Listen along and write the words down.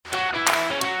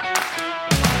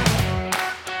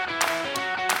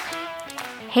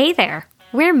Hey there,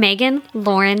 we're Megan,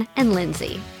 Lauren, and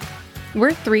Lindsay.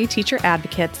 We're three teacher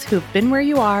advocates who've been where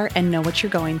you are and know what you're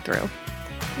going through.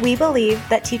 We believe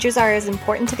that teachers are as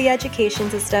important to the education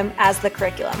system as the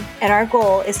curriculum, and our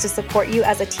goal is to support you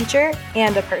as a teacher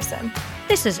and a person.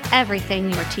 This is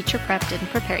everything your teacher prep didn't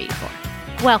prepare you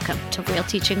for. Welcome to Real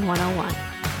Teaching 101.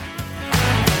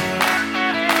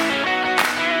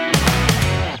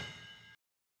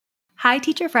 Hi,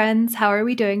 teacher friends. How are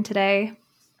we doing today?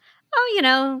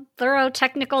 Thorough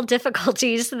technical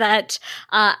difficulties that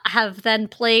have then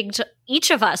plagued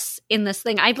each of us in this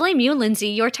thing. I blame you, Lindsay.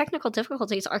 Your technical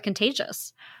difficulties are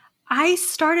contagious. I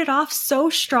started off so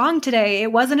strong today.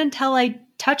 It wasn't until I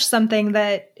touched something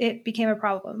that it became a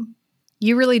problem.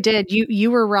 You really did.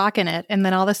 You were rocking it. And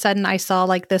then all of a sudden I saw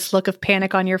like this look of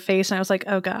panic on your face and I was like,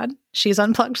 oh God, she's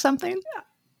unplugged something.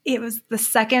 It was the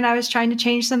second I was trying to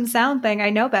change some sound thing. I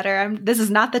know better. This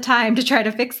is not the time to try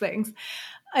to fix things.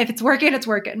 If it's working, it's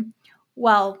working.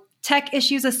 Well, tech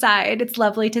issues aside, it's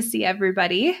lovely to see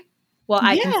everybody. Well,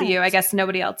 I can see you. I guess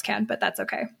nobody else can, but that's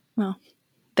okay. Well,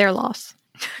 their loss.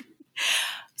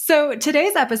 So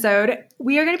today's episode,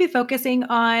 we are going to be focusing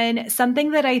on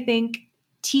something that I think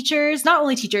teachers, not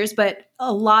only teachers, but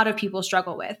a lot of people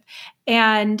struggle with.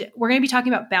 And we're going to be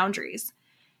talking about boundaries.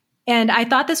 And I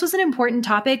thought this was an important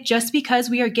topic just because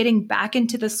we are getting back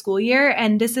into the school year,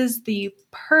 and this is the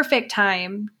perfect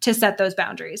time to set those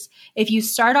boundaries. If you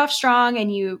start off strong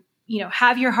and you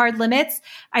have your hard limits,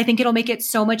 I think it'll make it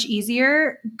so much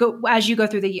easier as you go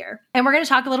through the year. And we're going to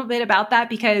talk a little bit about that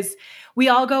because we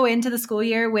all go into the school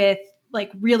year with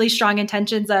like really strong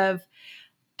intentions of,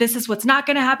 this is what's not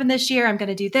going to happen this year. I'm going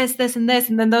to do this, this, and this.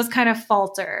 And then those kind of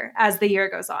falter as the year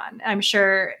goes on. I'm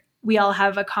sure we all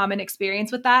have a common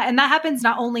experience with that. And that happens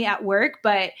not only at work,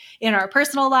 but in our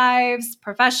personal lives,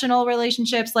 professional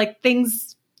relationships, like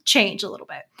things change a little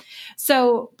bit.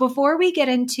 So before we get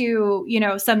into,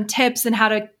 some tips and how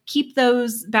to keep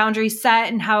those boundaries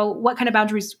set and what kind of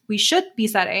boundaries we should be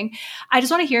setting, I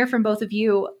just want to hear from both of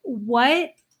you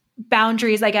what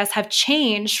boundaries, I guess, have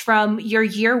changed from your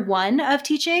year one of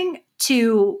teaching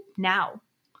to now.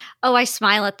 Oh, I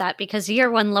smile at that because year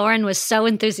one, Lauren was so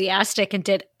enthusiastic and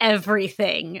did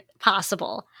everything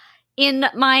possible. In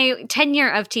my tenure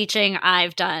of teaching,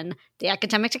 I've done the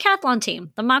academic decathlon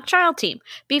team, the mock trial team,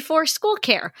 before school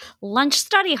care, lunch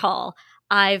study hall.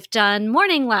 I've done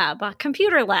morning lab,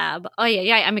 computer lab. Oh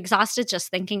yeah, I'm exhausted just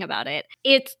thinking about it.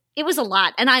 It was a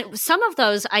lot. And some of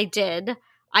those I did.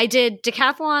 I did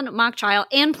decathlon, mock trial,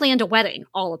 and planned a wedding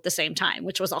all at the same time,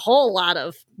 which was a whole lot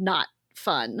of not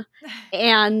fun.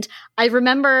 And I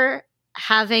remember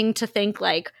having to think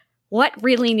like, what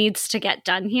really needs to get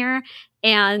done here?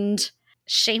 And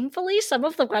shamefully, some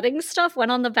of the wedding stuff went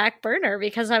on the back burner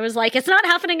because I was like, it's not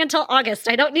happening until August.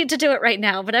 I don't need to do it right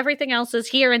now, but everything else is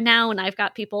here and now. And I've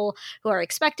got people who are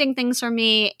expecting things from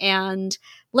me. And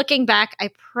looking back, I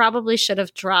probably should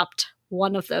have dropped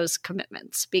one of those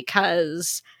commitments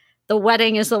because the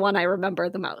wedding is the one I remember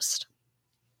the most.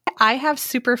 I have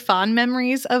super fond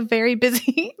memories of very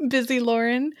busy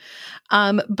Lauren.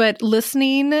 But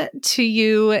listening to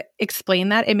you explain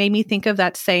that, it made me think of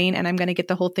that saying, and I'm going to get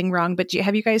the whole thing wrong, but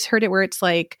have you guys heard it where it's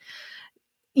like,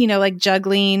 like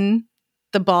juggling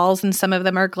the balls and some of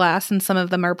them are glass and some of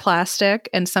them are plastic.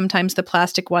 And sometimes the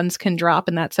plastic ones can drop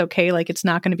and that's okay. Like it's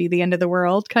not going to be the end of the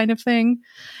world kind of thing.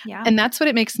 Yeah. And that's what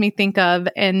it makes me think of.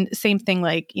 And same thing,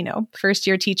 like, first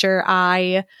year teacher,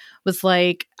 I was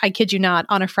like, I kid you not,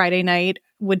 on a Friday night,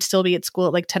 would still be at school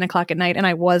at like 10 o'clock at night. And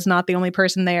I was not the only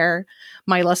person there.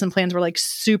 My lesson plans were like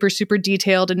super, super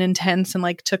detailed and intense and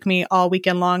like took me all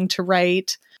weekend long to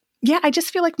write. Yeah, I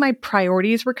just feel like my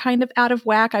priorities were kind of out of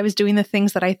whack. I was doing the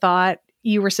things that I thought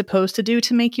you were supposed to do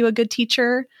to make you a good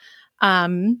teacher.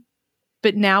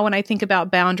 But now when I think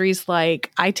about boundaries,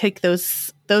 like I take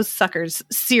those suckers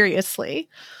seriously.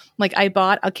 Like I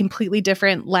bought a completely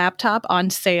different laptop on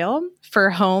sale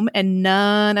for home and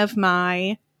none of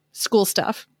my school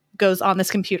stuff goes on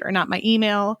this computer, not my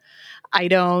email. I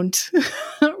don't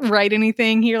write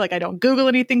anything here. Like I don't Google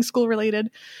anything school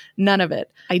related, none of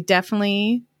it. I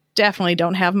definitely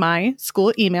don't have my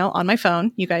school email on my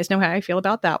phone. You guys know how I feel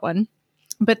about that one.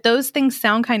 But those things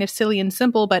sound kind of silly and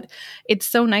simple, but it's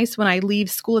so nice when I leave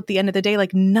school at the end of the day,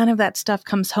 like none of that stuff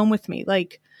comes home with me.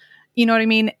 Like, you know what I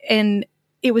mean? And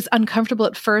it was uncomfortable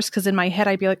at first because in my head,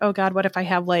 I'd be like, oh God, what if I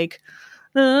have like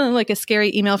a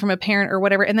scary email from a parent or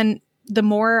whatever? And then the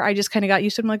more I just kind of got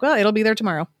used to it, I'm like, well, it'll be there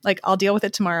tomorrow. Like I'll deal with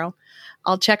it tomorrow.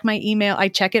 I'll check my email. I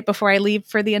check it before I leave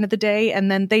for the end of the day. And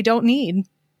then they don't need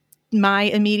my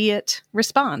immediate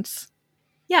response.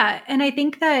 Yeah. And I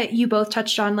think that you both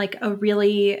touched on like a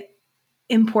really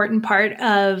important part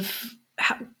of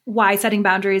why setting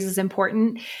boundaries is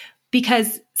important,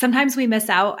 because sometimes we miss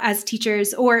out as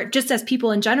teachers or just as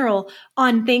people in general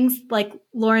on things like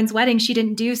Lauren's wedding. She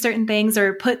didn't do certain things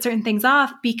or put certain things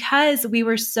off because we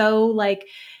were so like,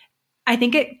 I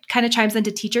think it kind of chimes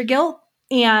into teacher guilt.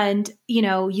 And,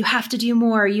 you have to do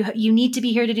more. You need to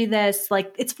be here to do this.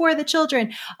 Like, it's for the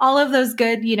children, all of those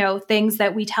good, things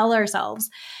that we tell ourselves.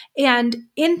 And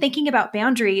in thinking about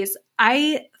boundaries,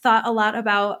 I thought a lot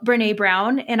about Brene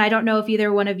Brown. And I don't know if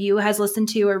either one of you has listened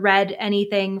to or read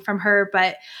anything from her,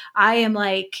 but I am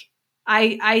like,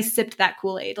 I sipped that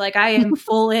Kool-Aid. Like, I am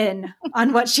full in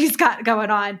on what she's got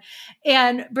going on.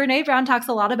 And Brene Brown talks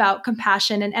a lot about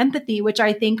compassion and empathy, which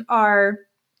I think are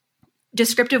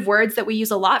descriptive words that we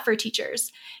use a lot for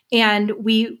teachers. And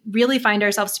we really find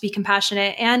ourselves to be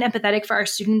compassionate and empathetic for our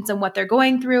students and what they're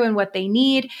going through and what they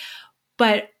need.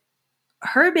 But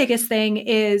her biggest thing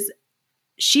is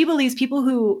she believes people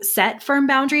who set firm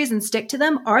boundaries and stick to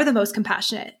them are the most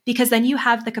compassionate, because then you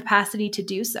have the capacity to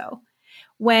do so.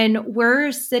 When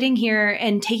we're sitting here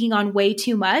and taking on way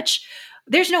too much,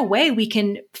 there's no way we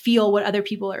can feel what other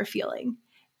people are feeling.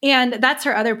 And that's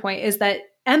her other point, is that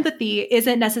empathy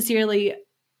isn't necessarily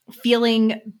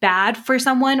feeling bad for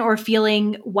someone or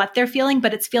feeling what they're feeling,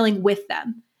 but it's feeling with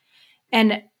them.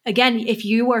 And again, if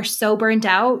you are so burnt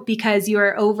out because you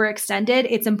are overextended,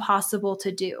 it's impossible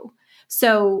to do.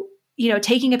 So,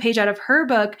 taking a page out of her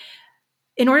book,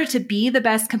 in order to be the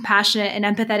best compassionate and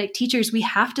empathetic teachers, we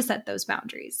have to set those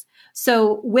boundaries.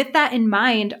 So with that in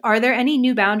mind, are there any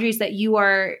new boundaries that you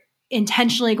are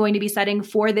intentionally going to be setting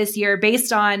for this year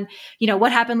based on,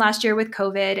 what happened last year with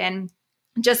COVID and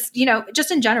just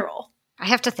in general? I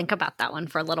have to think about that one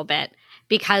for a little bit,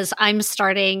 because I'm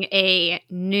starting a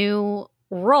new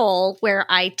role where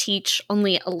I teach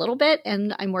only a little bit,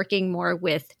 and I'm working more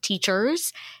with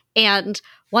teachers. And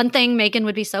one thing Megan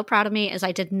would be so proud of me is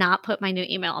I did not put my new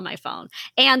email on my phone.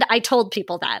 And I told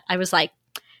people that. I was like,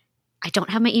 I don't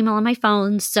have my email on my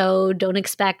phone, so don't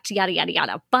expect yada, yada,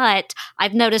 yada. But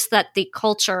I've noticed that the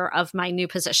culture of my new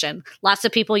position, lots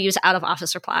of people use out of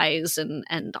office replies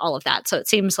and all of that. So it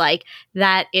seems like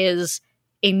that is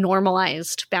a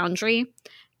normalized boundary.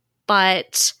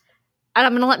 But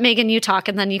I'm going to let Megan, you talk,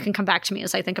 and then you can come back to me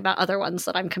as I think about other ones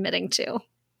that I'm committing to.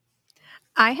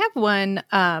 I have one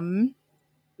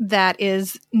that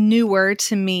is newer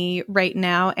to me right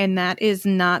now, and that is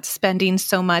not spending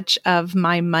so much of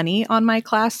my money on my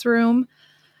classroom.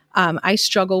 I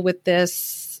struggle with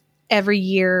this every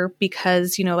year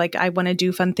because, I want to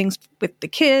do fun things with the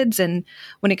kids. And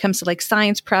when it comes to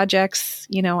science projects,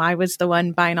 I was the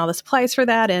one buying all the supplies for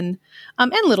that and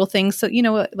little things. So,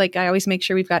 I always make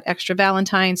sure we've got extra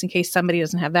Valentines in case somebody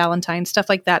doesn't have Valentines, stuff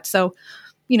like that. So,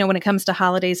 when it comes to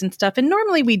holidays and stuff. And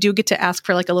normally we do get to ask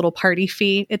for a little party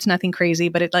fee. It's nothing crazy,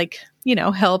 but it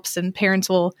helps, and parents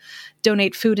will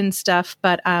donate food and stuff.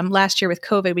 But last year with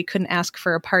COVID, we couldn't ask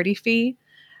for a party fee.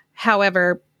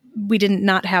 However, we didn't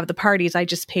not have the parties. I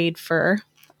just paid for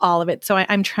all of it. So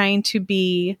I'm trying to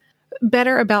be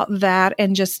better about that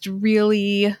and just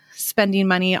really spending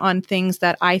money on things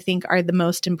that I think are the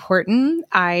most important.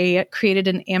 I created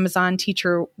an Amazon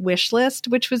teacher wish list,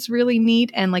 which was really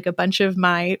neat. And a bunch of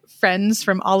my friends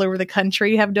from all over the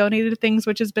country have donated things,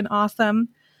 which has been awesome.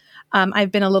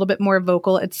 I've been a little bit more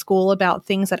vocal at school about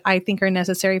things that I think are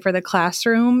necessary for the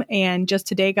classroom. And just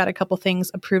today got a couple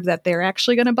things approved that they're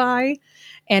actually going to buy.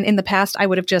 And in the past, I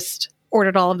would have just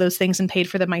ordered all of those things and paid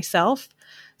for them myself.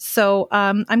 So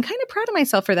I'm kind of proud of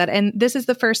myself for that. And this is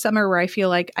the first summer where I feel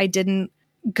like I didn't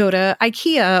go to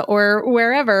IKEA or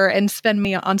wherever and spend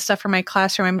money on stuff for my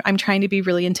classroom. I'm trying to be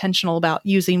really intentional about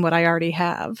using what I already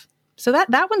have. So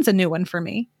that one's a new one for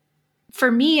me.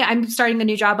 For me, I'm starting a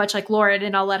new job, much like Lauren,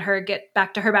 and I'll let her get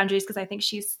back to her boundaries because I think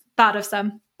she's thought of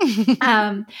some.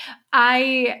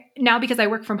 Now, because I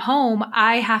work from home,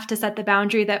 I have to set the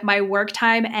boundary that my work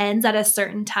time ends at a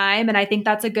certain time. And I think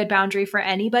that's a good boundary for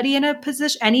anybody in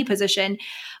any position,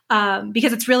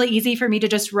 because it's really easy for me to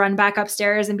just run back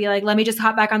upstairs and be like, let me just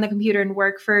hop back on the computer and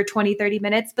work for 20, 30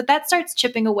 minutes. But that starts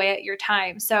chipping away at your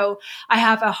time. So I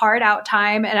have a hard out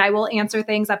time and I will answer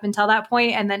things up until that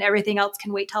point, and then everything else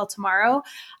can wait till tomorrow.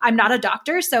 I'm not a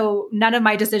doctor, so none of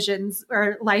my decisions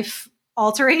are life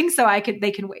altering, so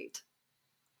they can wait.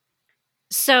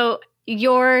 So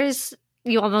yours,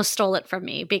 you almost stole it from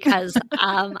me, because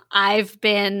I've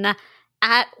been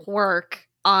at work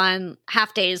on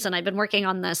half days and I've been working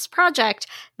on this project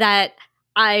that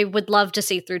I would love to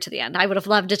see through to the end. I would have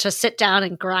loved to just sit down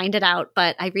and grind it out,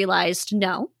 but I realized,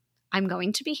 no, I'm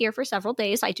going to be here for several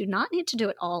days. I do not need to do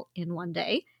it all in one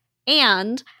day.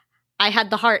 And I had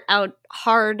the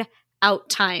hard out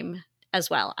time as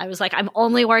well. I was like, I'm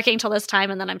only working till this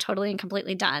time and then I'm totally and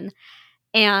completely done.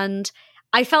 And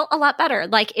I felt a lot better.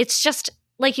 Like, it's just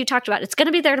like you talked about, it's going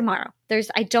to be there tomorrow.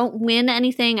 I don't win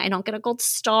anything. I don't get a gold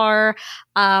star.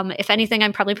 If anything,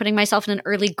 I'm probably putting myself in an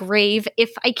early grave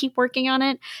if I keep working on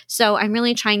it. So I'm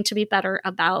really trying to be better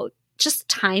about just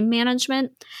time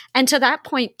management. And to that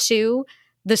point too,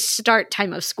 the start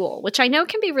time of school, which I know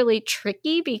can be really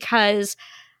tricky because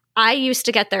I used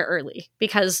to get there early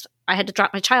because I had to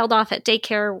drop my child off at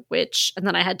daycare, and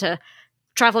then I had to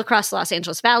travel across the Los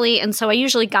Angeles Valley. And so I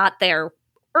usually got there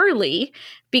early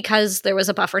because there was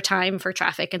a buffer time for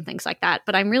traffic and things like that.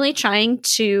 But I'm really trying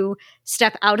to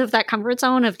step out of that comfort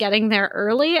zone of getting there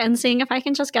early and seeing if I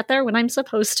can just get there when I'm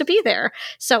supposed to be there.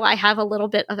 So I have a little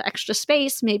bit of extra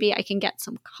space. Maybe I can get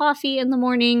some coffee in the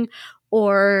morning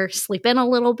or sleep in a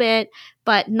little bit,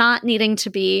 but not needing to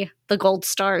be the gold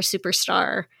star,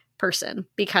 superstar person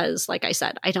because, like I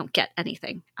said, I don't get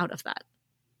anything out of that.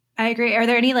 I agree. Are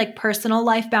there any like personal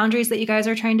life boundaries that you guys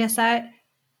are trying to set?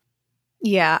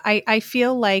 Yeah, I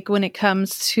feel like when it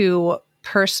comes to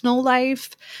personal life,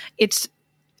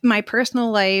 my personal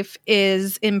life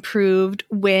is improved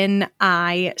when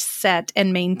I set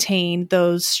and maintain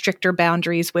those stricter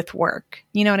boundaries with work.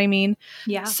 You know what I mean?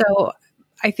 Yeah. So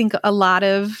I think a lot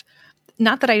of,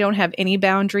 not that I don't have any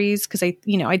boundaries, because I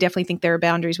definitely think there are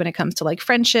boundaries when it comes to like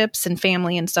friendships and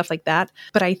family and stuff like that.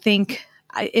 But I think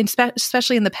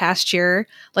especially in the past year,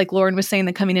 like Lauren was saying,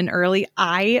 that coming in early,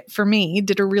 for me,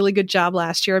 did a really good job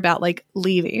last year about like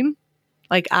leaving.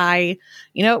 Like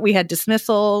we had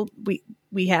dismissal.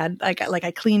 We had like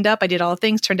I cleaned up, I did all the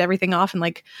things, turned everything off. And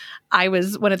like, I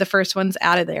was one of the first ones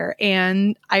out of there.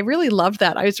 And I really loved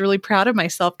that. I was really proud of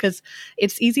myself because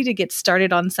it's easy to get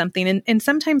started on something. And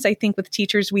sometimes I think with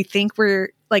teachers, we think we're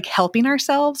like helping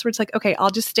ourselves, where it's like, okay, I'll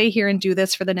just stay here and do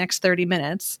this for the next 30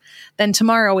 minutes. Then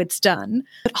tomorrow it's done.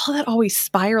 But all that always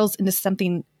spirals into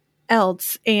something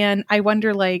else. And I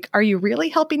wonder, like, are you really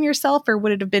helping yourself, or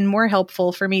would it have been more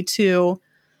helpful for me to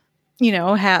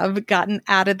have gotten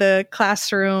out of the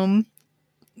classroom,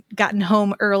 gotten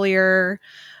home earlier,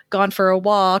 gone for a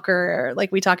walk, or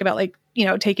like we talk about, like,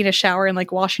 taking a shower and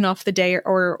like washing off the day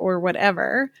or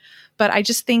whatever. But I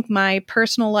just think my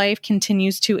personal life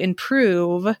continues to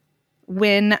improve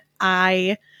when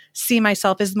I see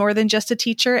myself as more than just a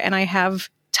teacher and I have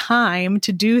time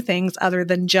to do things other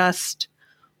than just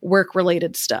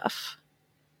work-related stuff.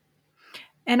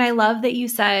 And I love that you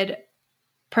said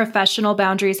professional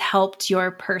boundaries helped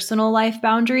your personal life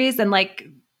boundaries and like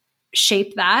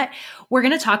shape that. We're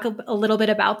going to talk a little bit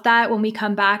about that when we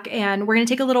come back, and we're going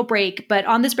to take a little break. But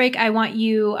on this break, I want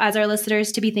you as our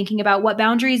listeners to be thinking about, what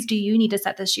boundaries do you need to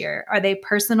set this year? Are they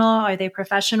personal? Are they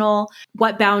professional?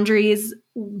 What boundaries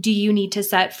do you need to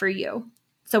set for you?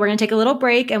 So we're going to take a little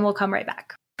break and we'll come right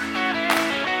back.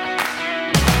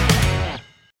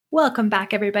 Welcome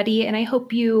back, everybody. And I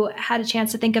hope you had a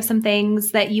chance to think of some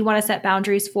things that you want to set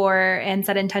boundaries for and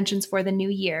set intentions for the new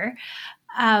year.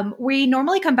 We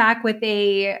normally come back with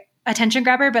a attention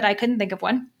grabber, but I couldn't think of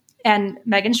one. And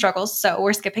Megan struggles, so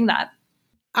we're skipping that.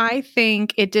 I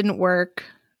think it didn't work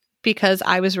because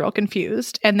I was real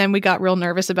confused. And then we got real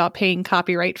nervous about paying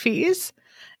copyright fees,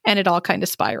 and it all kind of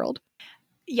spiraled.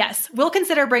 Yes, we'll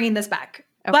consider bringing this back.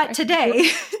 Okay. But today...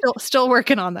 Still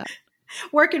working on that.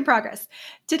 Work in progress.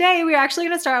 Today, we're actually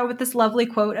going to start out with this lovely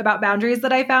quote about boundaries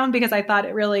that I found because I thought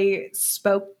it really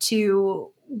spoke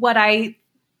to what I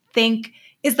think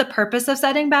is the purpose of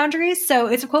setting boundaries. So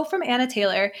it's a quote from Anna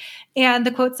Taylor. And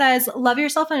the quote says, "Love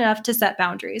yourself enough to set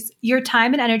boundaries. Your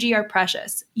time and energy are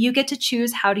precious. You get to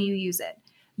choose how do you use it.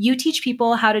 You teach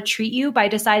people how to treat you by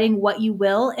deciding what you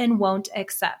will and won't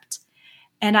accept."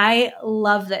 And I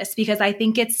love this because I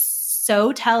think it's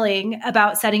so telling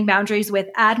about setting boundaries with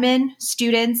admin,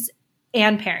 students,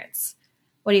 and parents.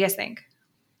 What do you guys think?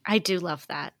 I do love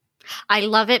that. I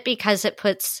love it because it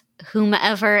puts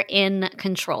whomever in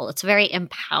control. It's very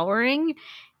empowering.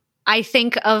 I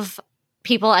think of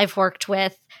people I've worked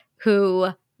with who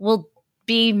will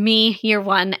be me year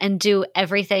one and do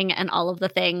everything and all of the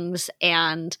things,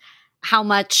 and how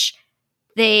much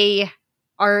they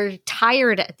are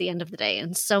tired at the end of the day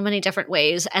in so many different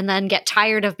ways, and then get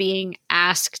tired of being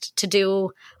asked to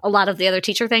do a lot of the other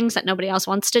teacher things that nobody else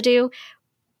wants to do.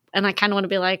 And I kind of want to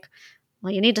be like,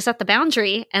 well, you need to set the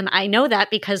boundary. And I know that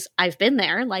because I've been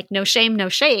there, like, no shame, no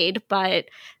shade, but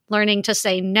learning to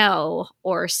say no,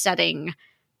 or setting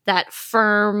that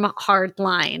firm, hard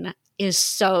line is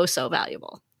so, so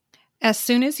valuable. As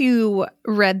soon as you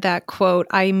read that quote,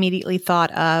 I immediately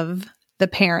thought of the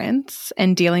parents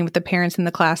and dealing with the parents in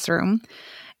the classroom.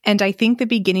 And I think the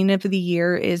beginning of the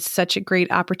year is such a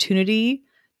great opportunity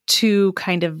to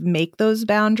kind of make those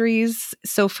boundaries.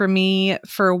 So for me,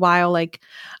 for a while, like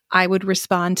I would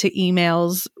respond to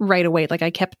emails right away. Like I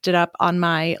kept it up on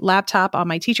my laptop, on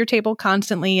my teacher table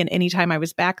constantly. And anytime I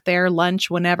was back there, lunch,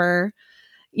 whenever,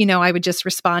 I would just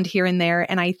respond here and there.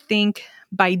 And I think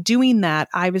by doing that,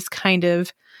 I was kind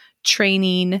of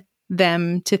training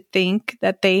them to think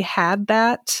that they had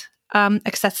that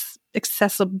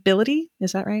accessibility.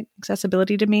 Is that right?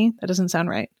 Accessibility to me? That doesn't sound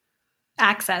right.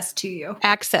 Access to you.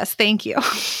 Access. Thank you.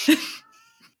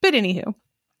 But anywho,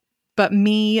 but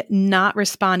me not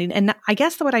responding. And I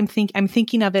guess what I'm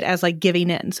thinking of it as like giving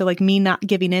in. So like me not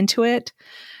giving into it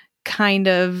kind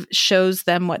of shows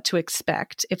them what to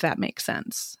expect, if that makes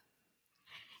sense.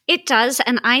 It does.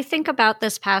 And I think about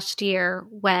this past year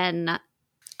when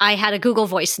I had a Google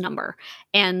Voice number.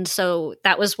 And so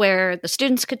that was where the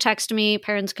students could text me,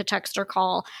 parents could text or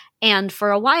call. And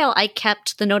for a while, I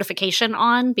kept the notification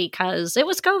on because it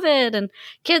was COVID and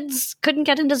kids couldn't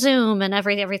get into Zoom and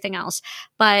everything else.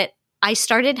 But I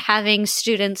started having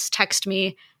students text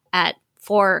me at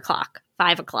 4 o'clock,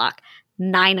 5 o'clock,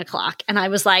 9 o'clock. And I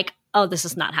was like, oh, this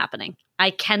is not happening.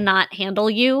 I cannot handle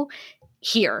you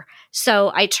here.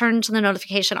 So I turned the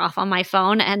notification off on my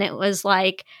phone, and it was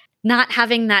like not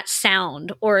having that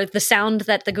sound, or the sound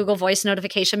that the Google Voice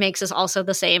notification makes is also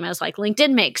the same as like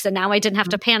LinkedIn makes. And now I didn't have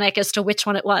to panic as to which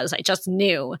one it was. I just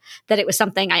knew that it was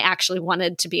something I actually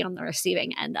wanted to be on the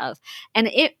receiving end of. And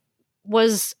it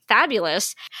was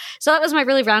fabulous. So that was my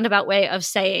really roundabout way of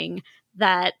saying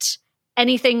that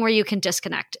anything where you can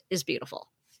disconnect is beautiful.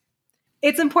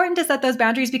 It's important to set those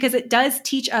boundaries because it does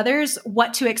teach others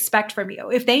what to expect from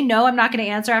you. If they know I'm not going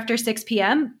to answer after 6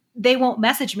 p.m., they won't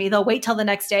message me. They'll wait till the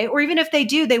next day. Or even if they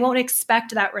do, they won't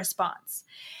expect that response.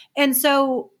 And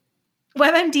so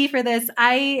WebMD for this,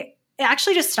 I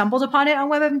actually just stumbled upon it on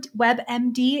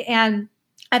WebMD, and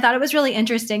I thought it was really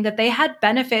interesting that they had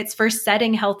benefits for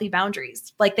setting healthy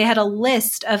boundaries. Like they had a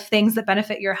list of things that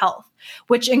benefit your health,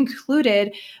 which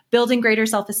included building greater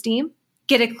self-esteem,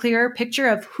 get a clearer picture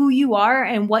of who you are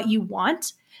and what you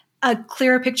want, a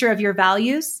clearer picture of your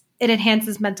values. It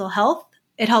enhances mental health.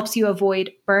 It helps you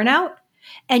avoid burnout,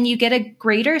 and you get a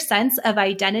greater sense of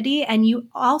identity, and you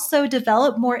also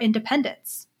develop more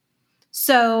independence.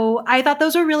 So I thought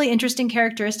those were really interesting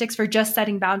characteristics for just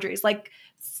setting boundaries, like,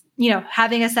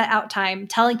 having a set out time,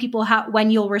 telling people when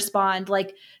you'll respond,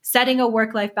 like setting a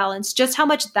work-life balance, just how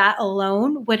much that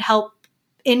alone would help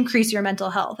increase your mental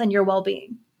health and your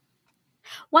well-being.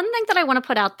 One thing that I want to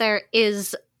put out there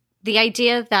is the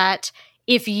idea that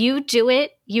if you do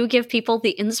it, you give people the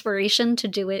inspiration to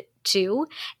do it too.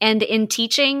 And in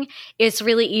teaching, it's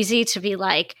really easy to be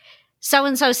like,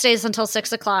 so-and-so stays until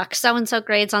 6 o'clock, so-and-so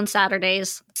grades on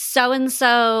Saturdays,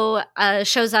 so-and-so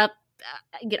shows up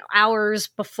hours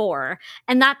before.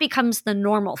 And that becomes the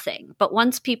normal thing. But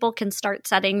once people can start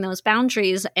setting those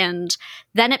boundaries, and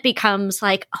then it becomes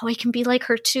like, oh, I can be like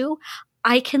her too.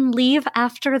 I can leave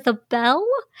after the bell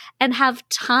and have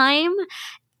time,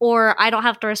 or I don't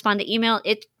have to respond to email.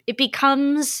 It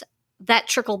becomes that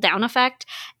trickle down effect.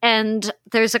 And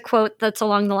there's a quote that's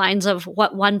along the lines of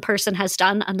what one person has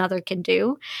done, another can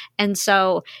do. And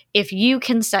so if you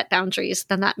can set boundaries,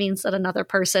 then that means that another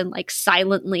person like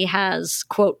silently has,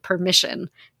 quote, permission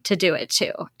to do it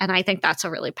too. And I think that's a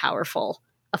really powerful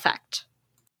effect.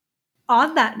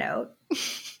 On that note,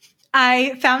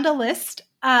 I found a list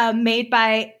made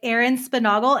by Aaron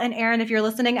Spinagle. And Aaron, if you're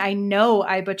listening, I know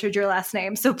I butchered your last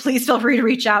name, so please feel free to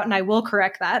reach out and I will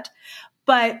correct that.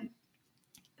 But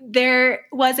there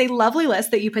was a lovely list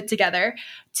that you put together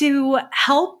to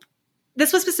help.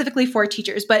 This was specifically for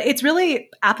teachers, but it's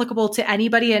really applicable to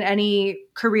anybody in any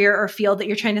career or field that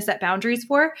you're trying to set boundaries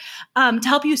for, to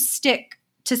help you stick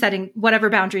to setting whatever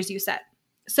boundaries you set.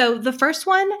 So the first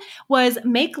one was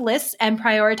make lists and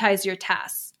prioritize your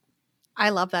tasks. I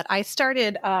love that. I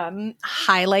started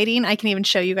highlighting. I can even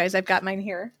show you guys. I've got mine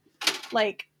here.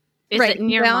 Like, is it in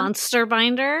your monster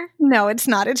binder? No, it's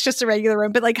not. It's just a regular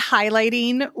one. But like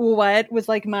highlighting what was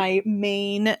like my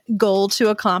main goal to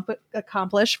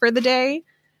accomplish for the day,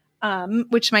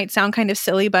 which might sound kind of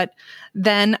silly, but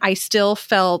then I still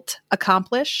felt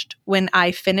accomplished when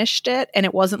I finished it. And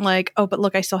it wasn't like, oh, but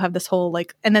look, I still have this whole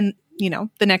like, and then,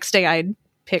 the next day I'd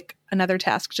pick another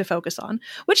task to focus on,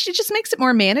 which it just makes it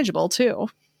more manageable too.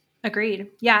 Agreed.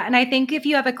 Yeah. And I think if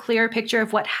you have a clear picture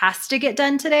of what has to get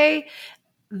done today,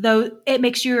 though, it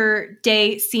makes your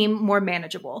day seem more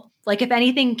manageable. Like if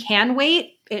anything can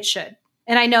wait, it should.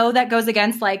 And I know that goes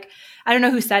against like, I don't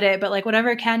know who said it, but like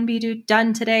whatever can be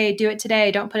done today, do it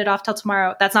today. Don't put it off till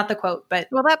tomorrow. That's not the quote, but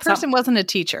well, that person wasn't a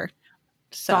teacher.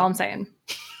 So. That's all I'm saying.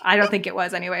 I don't think it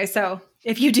was anyway. So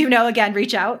If you do know, again,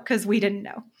 reach out because we didn't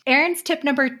know. Erin's tip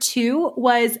number 2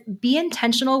 was be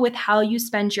intentional with how you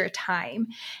spend your time.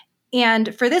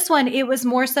 And for this one, it was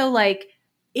more so like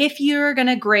if you're going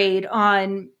to grade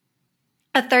on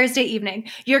a Thursday evening,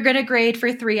 you're going to grade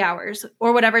for 3 hours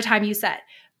or whatever time you set.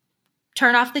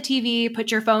 Turn off the TV,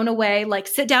 put your phone away, like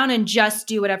sit down and just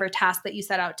do whatever task that you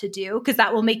set out to do, because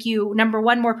that will make you, number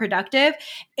one, more productive,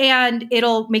 and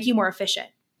it'll make you more efficient.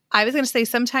 I was going to say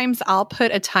sometimes I'll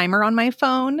put a timer on my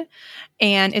phone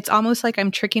and it's almost like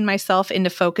I'm tricking myself into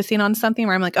focusing on something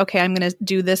where I'm like, okay, I'm going to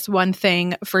do this one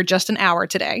thing for just an hour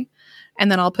today. And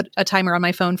then I'll put a timer on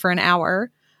my phone for an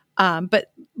hour.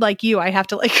 But like you, I have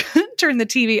to like turn the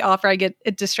TV off or I get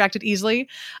distracted easily.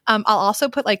 I'll also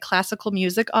put like classical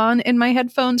music on in my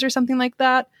headphones or something like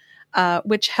that,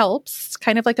 which helps,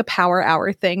 kind of like a power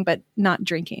hour thing, but not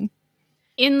drinking.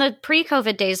 In the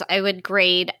pre-COVID days, I would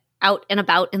grade out and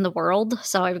about in the world.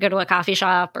 So I would go to a coffee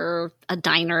shop or a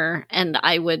diner and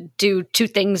I would do 2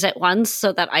 things at once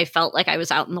so that I felt like I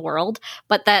was out in the world.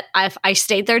 But that if I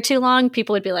stayed there too long,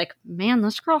 people would be like, man,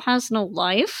 this girl has no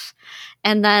life.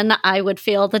 And then I would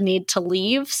feel the need to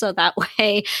leave. So that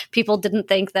way people didn't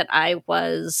think that I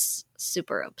was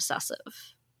super obsessive.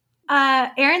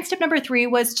 Erin's tip number 3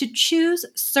 was to choose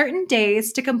certain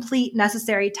days to complete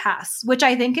necessary tasks, which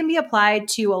I think can be applied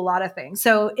to a lot of things.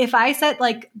 So if I set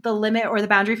like the limit or the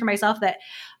boundary for myself that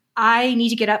I need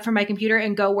to get up from my computer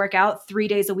and go work out 3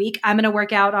 days a week, I'm going to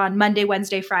work out on Monday,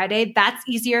 Wednesday, Friday. That's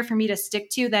easier for me to stick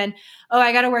to than, oh,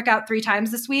 I got to work out 3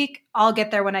 times this week. I'll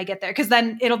get there when I get there. Because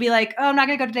then it'll be like, oh, I'm not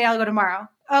going to go today. I'll go tomorrow.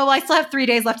 Oh, well, I still have 3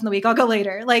 days left in the week. I'll go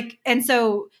later. Like, and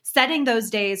so setting those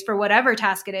days for whatever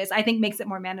task it is, I think makes it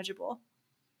more manageable.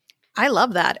 I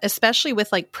love that, especially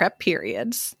with like prep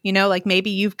periods. You know, like maybe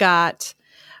you've got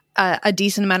a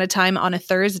decent amount of time on a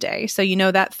Thursday. So, you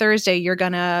know, that Thursday you're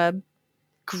going to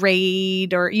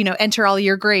grade or, you know, enter all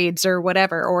your grades or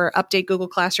whatever, or update Google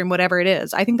Classroom, whatever it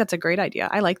is. I think that's a great idea.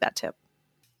 I like that tip.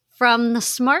 From the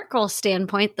SMART goal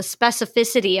standpoint, the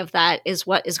specificity of that is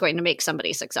what is going to make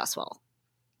somebody successful.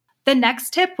 The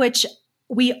next tip, which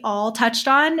we all touched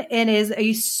on and is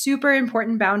a super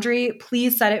important boundary,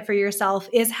 please set it for yourself,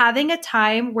 is having a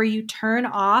time where you turn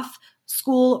off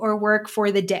school or work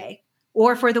for the day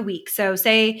or for the week. So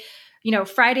say, you know,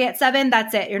 Friday at 7,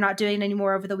 that's it. You're not doing it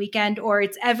anymore over the weekend, or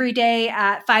it's every day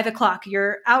at 5 o'clock.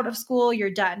 You're out of school,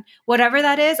 you're done. Whatever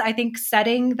that is, I think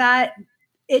setting that,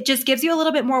 it just gives you a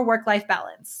little bit more work-life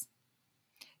balance.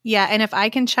 Yeah. And if I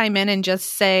can chime in and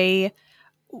just say,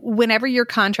 whenever your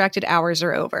contracted hours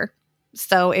are over.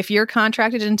 So if you're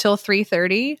contracted until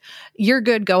 3:30, you're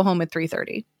good. Go home at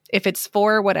 3:30. If it's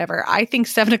 4, whatever. I think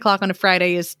 7 o'clock on a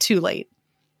Friday is too late.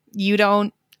 You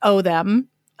don't owe them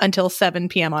until 7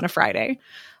 p.m. on a Friday.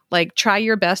 Like, try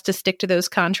your best to stick to those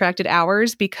contracted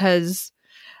hours because,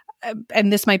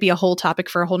 and this might be a whole topic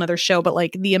for a whole nother show, but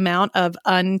like the amount of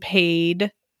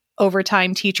unpaid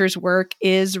overtime teachers work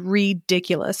is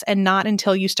ridiculous, and not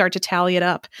until you start to tally it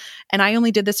up. And I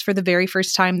only did this for the very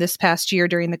first time this past year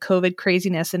during the COVID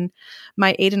craziness. And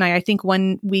my aide and I think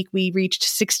one week we reached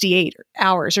 68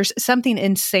 hours or something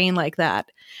insane like that.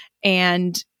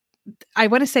 And I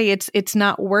want to say it's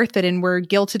not worth it. And we're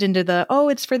guilted into the, oh,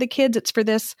 it's for the kids, it's for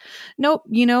this. Nope.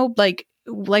 You know, like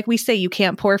we say, you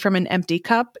can't pour from an empty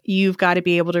cup. You've got to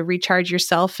be able to recharge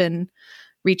yourself and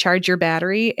recharge your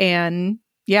battery. And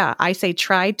yeah, I say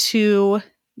try to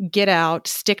get out,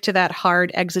 stick to that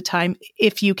hard exit time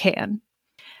if you can.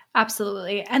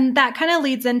 Absolutely. And that kind of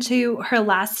leads into her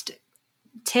last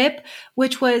tip,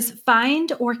 which was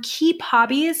find or keep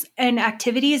hobbies and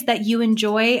activities that you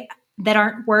enjoy that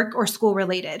aren't work or school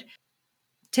related.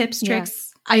 Tips,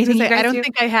 tricks. Yeah. I don't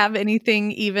think I have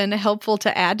anything even helpful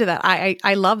to add to that.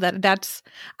 I love that.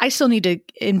 I still need to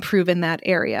improve in that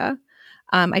area.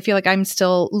 I feel like I'm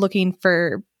still looking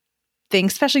for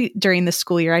things, especially during the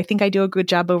school year. I think I do a good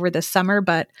job over the summer,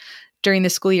 but during the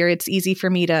school year, it's easy for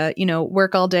me to, you know,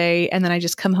 work all day and then I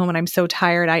just come home and I'm so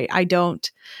tired. I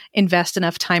don't invest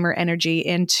enough time or energy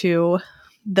into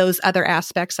those other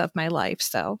aspects of my life.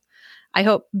 So I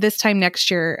hope this time next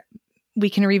year we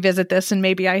can revisit this and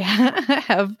maybe I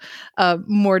have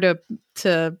more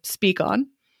to speak on.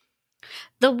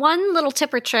 The one little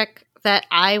tip or trick that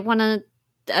I want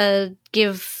to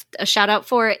give a shout out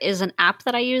for is an app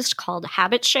that I used called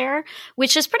HabitShare,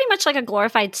 which is pretty much like a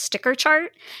glorified sticker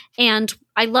chart. And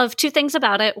I love 2 things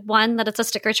about it. One, that it's a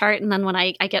sticker chart. And then when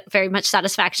I get very much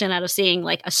satisfaction out of seeing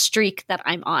like a streak that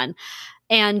I'm on.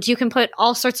 And you can put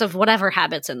all sorts of whatever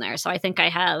habits in there. So I think I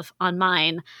have on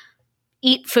mine,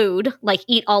 eat food, like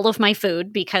eat all of my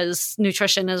food because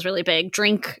nutrition is really big.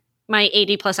 Drink my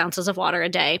 80 plus ounces of water a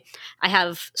day. I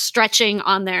have stretching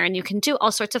on there, and you can do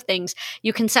all sorts of things.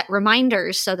 You can set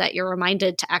reminders so that you're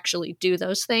reminded to actually do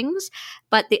those things.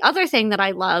 But the other thing that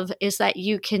I love is that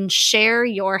you can share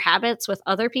your habits with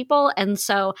other people. And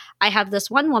so I have this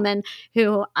one woman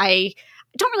who I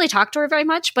don't really talk to her very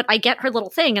much, but I get her little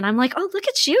thing and I'm like, oh, look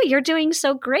at you. You're doing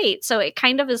so great. So it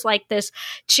kind of is like this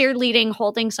cheerleading,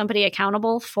 holding somebody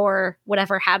accountable for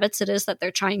whatever habits it is that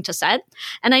they're trying to set.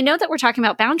 And I know that we're talking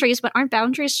about boundaries, but aren't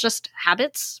boundaries just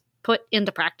habits put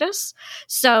into practice?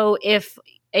 So if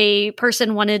a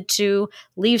person wanted to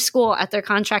leave school at their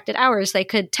contracted hours, they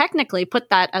could technically put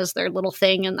that as their little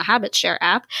thing in the Habit Share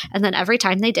app. And then every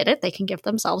time they did it, they can give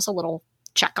themselves a little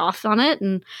check off on it.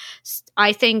 And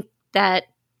I think that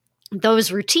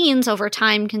those routines over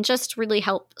time can just really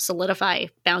help solidify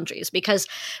boundaries, because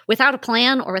without a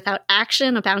plan or without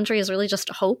action, a boundary is really just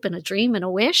a hope and a dream and a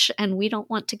wish. And we don't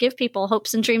want to give people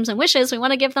hopes and dreams and wishes. We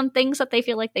want to give them things that they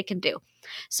feel like they can do.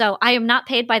 So I am not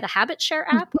paid by the Habit Share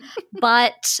app,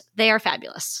 but they are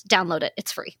fabulous. Download it.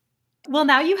 It's free. Well,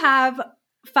 now you have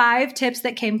 5 tips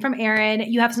that came from Erin.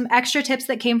 You have some extra tips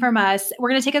that came from us.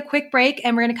 We're going to take a quick break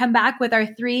and we're going to come back with our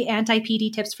 3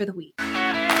 anti-PD tips for the week.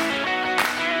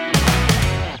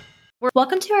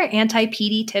 Welcome to our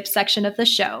anti-PD tips section of the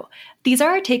show. These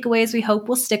are our takeaways we hope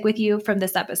will stick with you from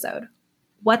this episode.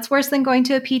 What's worse than going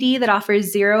to a PD that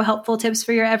offers 0 helpful tips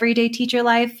for your everyday teacher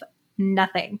life?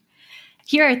 Nothing.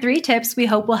 Here are 3 tips we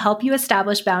hope will help you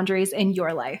establish boundaries in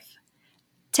your life.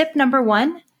 Tip number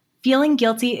 1, feeling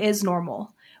guilty is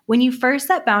normal. When you first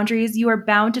set boundaries, you are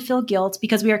bound to feel guilt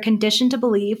because we are conditioned to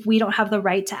believe we don't have the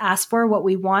right to ask for what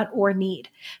we want or need.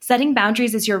 Setting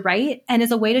boundaries is your right and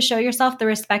is a way to show yourself the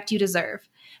respect you deserve.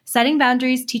 Setting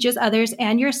boundaries teaches others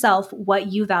and yourself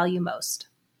what you value most.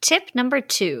 Tip number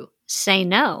 2, say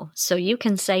no so you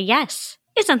can say yes.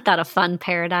 Isn't that a fun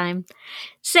paradigm?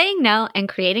 Saying no and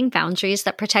creating boundaries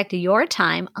that protect your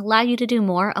time allow you to do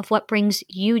more of what brings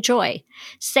you joy.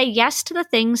 Say yes to the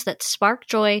things that spark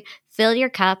joy, fill your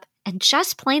cup, and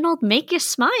just plain old make you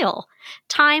smile.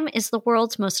 Time is the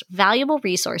world's most valuable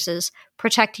resources.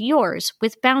 Protect yours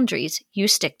with boundaries you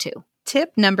stick to.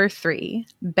 Tip number 3,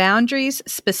 boundaries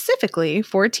specifically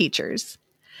for teachers.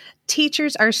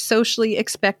 Teachers are socially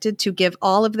expected to give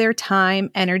all of their time,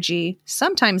 energy,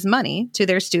 sometimes money, to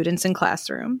their students in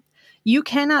classroom. You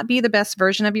cannot be the best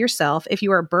version of yourself if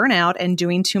you are burnt out and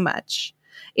doing too much.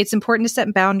 It's important to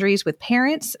set boundaries with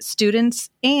parents, students,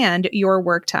 and your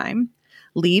work time.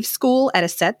 Leave school at a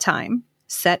set time.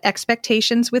 Set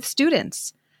expectations with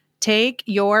students. Take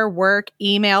your work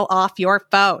email off your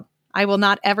phone. I will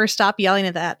not ever stop yelling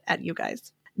at that at you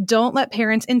guys. Don't let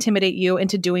parents intimidate you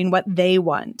into doing what they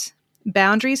want.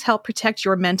 Boundaries help protect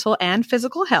your mental and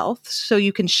physical health so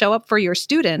you can show up for your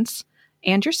students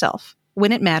and yourself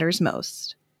when it matters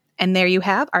most. And there you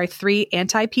have our 3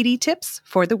 anti-PD tips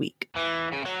for the week.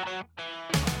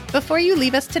 Before you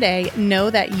leave us today, know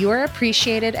that you're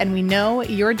appreciated and we know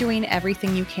you're doing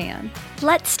everything you can.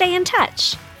 Let's stay in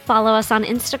touch. Follow us on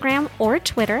Instagram or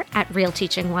Twitter at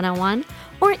RealTeaching101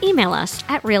 or email us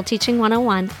at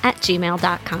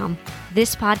realteaching101@gmail.com.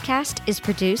 This podcast is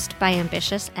produced by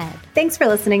Ambitious Ed. Thanks for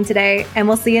listening today, and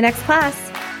we'll see you next class.